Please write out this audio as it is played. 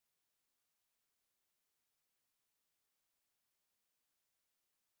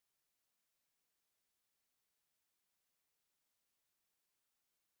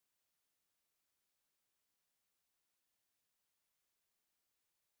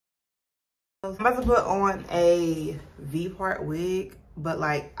I'm about to put on a V-part wig, but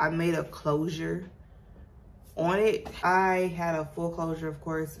like I made a closure on it. I had a full closure, of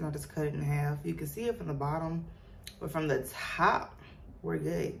course, and I just cut it in half. You can see it from the bottom, but from the top, we're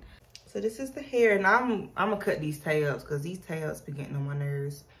good. So this is the hair, and I'm gonna cut these tails because these tails be getting on my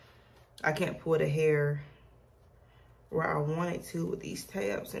nerves. I can't pull the hair where I want it to with these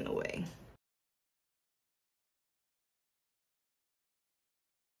tabs in the way.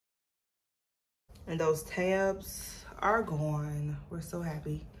 And those tabs are gone. We're so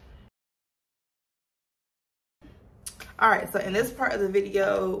happy. All right, so in this part of the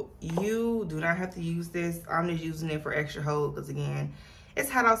video, you do not have to use this. I'm just using it for extra hold because again, it's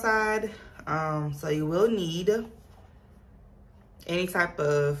hot outside. So you will need any type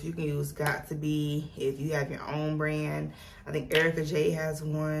of, you can use Got To Be if you have your own brand. I think Erica J has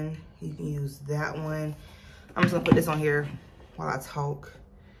one. You can use that one. I'm just gonna put this on here while I talk.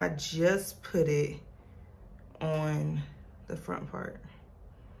 I just put it on the front part.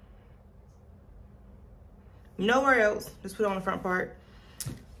 Nowhere else, just put it on the front part.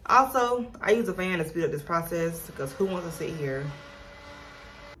 Also, I use a fan to speed up this process because who wants to sit here?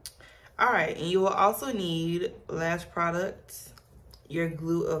 All right, and you will also need lash products, your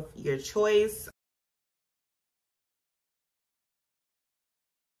glue of your choice.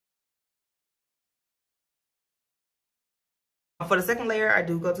 For the second layer, I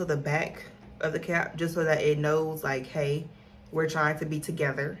do go to the back of the cap just so that it knows like, hey, we're trying to be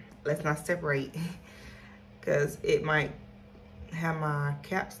together. Let's not separate because it might have my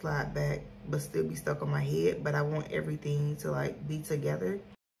cap slide back but still be stuck on my head, but I want everything to like be together.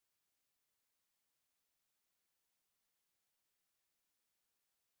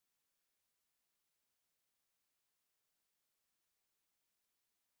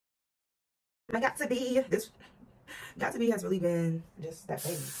 I got to be, this Got To Be has really been just that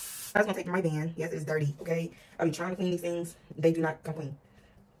baby. I was gonna take my band. Yes, it's dirty, okay? I'll be trying to clean these things. They do not come clean.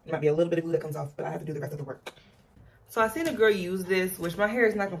 There might be a little bit of glue that comes off, but I have to do the rest of the work. So I seen a girl use this, which my hair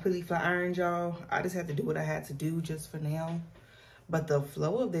is not completely flat ironed, y'all. I just had to do what I had to do just for now. But the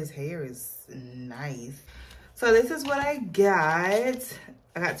flow of this hair is nice. So this is what I got.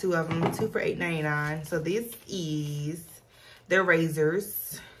 I got two of them, two for $8.99. So this is, they're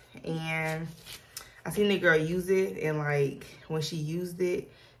razors. And I seen the girl use it, and like when she used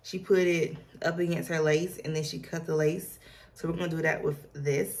it, she put it up against her lace and then she cut the lace. So we're gonna do that with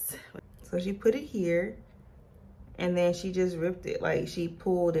this. So she put it here and then she just ripped it, like she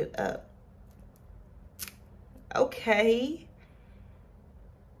pulled it up. Okay.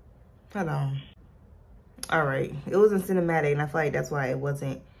 Hold on. All right, it wasn't cinematic and I feel like that's why it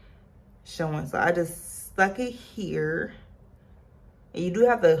wasn't showing. So I just stuck it here. And you do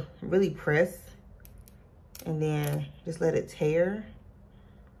have to really press and then just let it tear.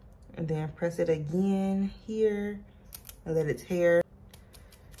 And then press it again here and let it tear.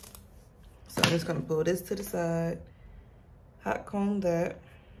 So I'm just gonna pull this to the side, hot comb that.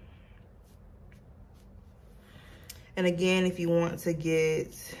 And again, if you want to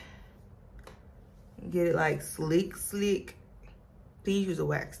get it like sleek, please use a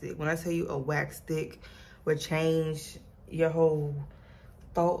wax stick. When I tell you a wax stick will change your whole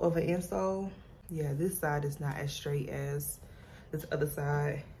thought of an install. Yeah, this side is not as straight as this other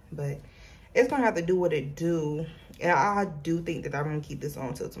side, but it's gonna have to do what it do. And I do think that I'm gonna keep this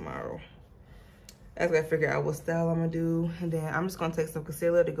on till tomorrow. I gotta figure out what style I'm gonna do. And then I'm just gonna take some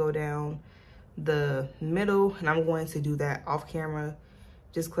concealer to go down the middle, and I'm going to do that off camera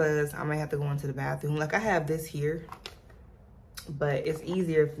just cause I might have to go into the bathroom. Like I have this here, but it's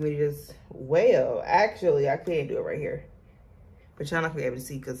easier for me to just, well, actually I can't do it right here. But y'all not gonna be able to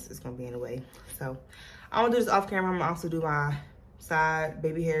see because it's gonna be in the way. So I'm gonna do this off camera. I'm gonna also do my side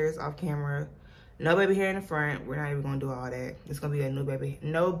baby hairs off camera. No baby hair in the front. We're not even gonna do all that. It's gonna be a new baby.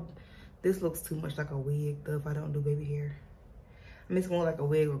 No, this looks too much like a wig though if I don't do baby hair. I mean, it's gonna look like a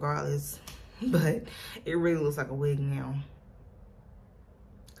wig regardless, but it really looks like a wig now.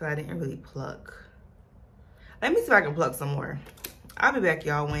 Cause I didn't really pluck. Let me see if I can pluck some more. I'll be back,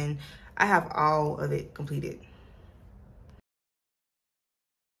 y'all, when I have all of it completed.